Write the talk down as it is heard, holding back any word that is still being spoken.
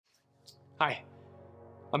Hi,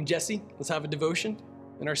 I'm Jesse. Let's have a devotion.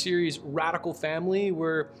 In our series, Radical Family,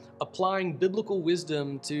 we're applying biblical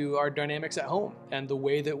wisdom to our dynamics at home and the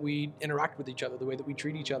way that we interact with each other, the way that we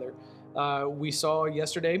treat each other. We saw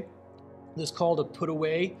yesterday this call to put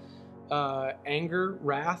away anger,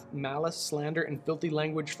 wrath, malice, slander, and filthy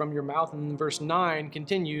language from your mouth. And then verse 9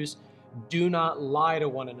 continues, do not lie to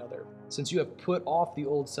one another, since you have put off the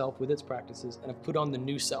old self with its practices and have put on the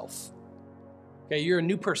new self. Okay, you're a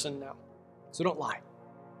new person now, so don't lie.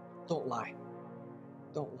 Don't lie.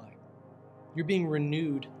 Don't lie. You're being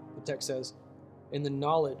renewed, the text says, in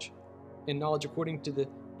knowledge according to the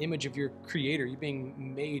image of your Creator. You're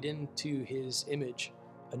being made into His image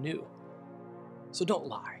anew. So don't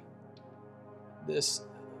lie. This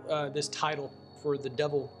title for the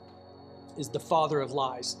devil is the father of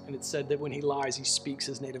lies, and it's said that when he lies, he speaks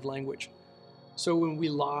his native language. So when we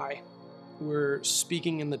lie, we're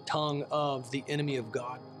speaking in the tongue of the enemy of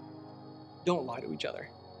God. Don't lie to each other.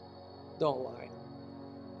 Don't lie.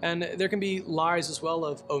 And there can be lies as well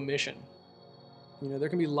of omission. There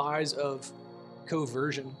can be lies of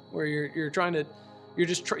coversion, where you're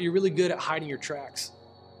really good at hiding your tracks.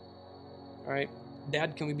 All right,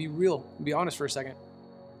 Dad, can we be real? Be honest for a second.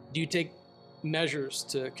 Do you take measures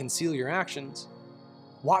to conceal your actions?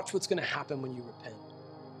 Watch what's going to happen when you repent.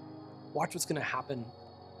 Watch what's going to happen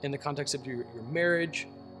in the context of your marriage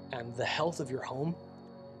and the health of your home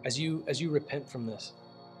as you repent from this.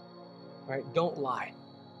 All right, don't lie.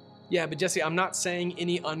 Yeah, but Jesse, I'm not saying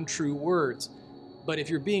any untrue words. But if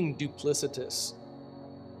you're being duplicitous,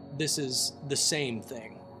 this is the same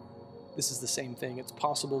thing. This is the same thing. It's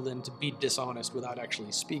possible then to be dishonest without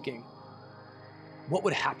actually speaking. What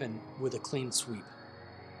would happen with a clean sweep?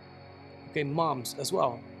 Okay, moms as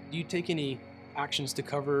well. Do you take any actions to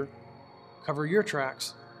cover your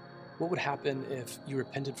tracks? What would happen if you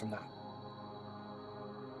repented from that?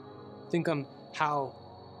 Think on how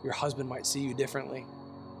your husband might see you differently,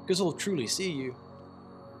 because he'll truly see you.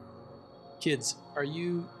 Kids, are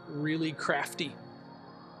you really crafty?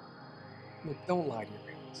 Look, don't lie to your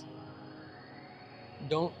parents.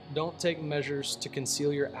 Don't take measures to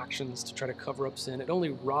conceal your actions to try to cover up sin. It only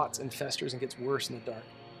rots and festers and gets worse in the dark.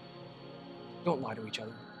 Don't lie to each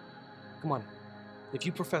other. Come on. If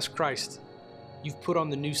you profess Christ, you've put on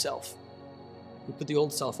the new self. You put the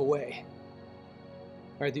old self away.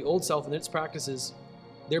 All right, the old self and its practices,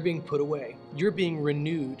 they're being put away. You're being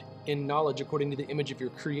renewed in knowledge according to the image of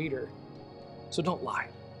your Creator. So don't lie.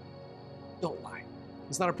 Don't lie.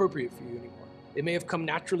 It's not appropriate for you anymore. It may have come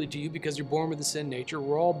naturally to you because you're born with a sin nature.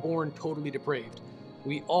 We're all born totally depraved.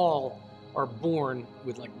 We all are born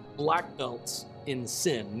with like black belts in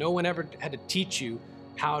sin. No one ever had to teach you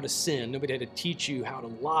how to sin. Nobody had to teach you how to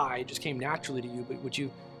lie. It just came naturally to you. But would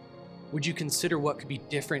you consider what could be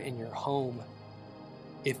different in your home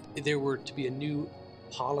if there were to be a new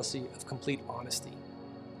policy of complete honesty?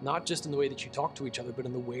 Not just in the way that you talk to each other, but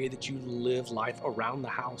in the way that you live life around the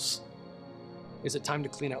house. Is it time to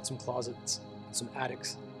clean out some closets, some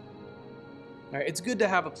attics? All right, it's good to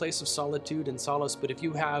have a place of solitude and solace, but if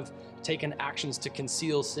you have taken actions to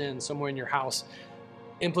conceal sin somewhere in your house,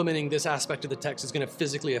 implementing this aspect of the text is going to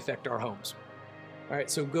physically affect our homes. All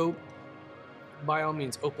right, so go, by all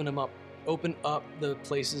means, open them up. Open up the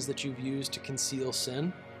places that you've used to conceal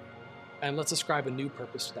sin, and let's ascribe a new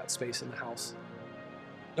purpose to that space in the house.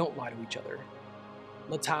 Don't lie to each other.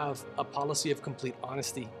 Let's have a policy of complete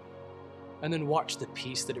honesty. And then watch the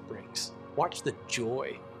peace that it brings. Watch the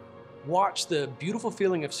joy. Watch the beautiful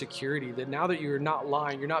feeling of security that now that you're not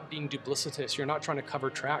lying, you're not being duplicitous, you're not trying to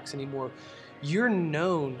cover tracks anymore. You're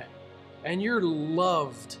known and you're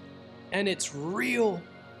loved and it's real.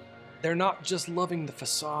 They're not just loving the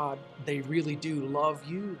facade. They really do love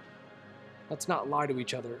you. Let's not lie to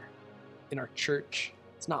each other in our church.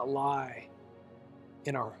 Let's not lie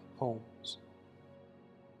in our homes.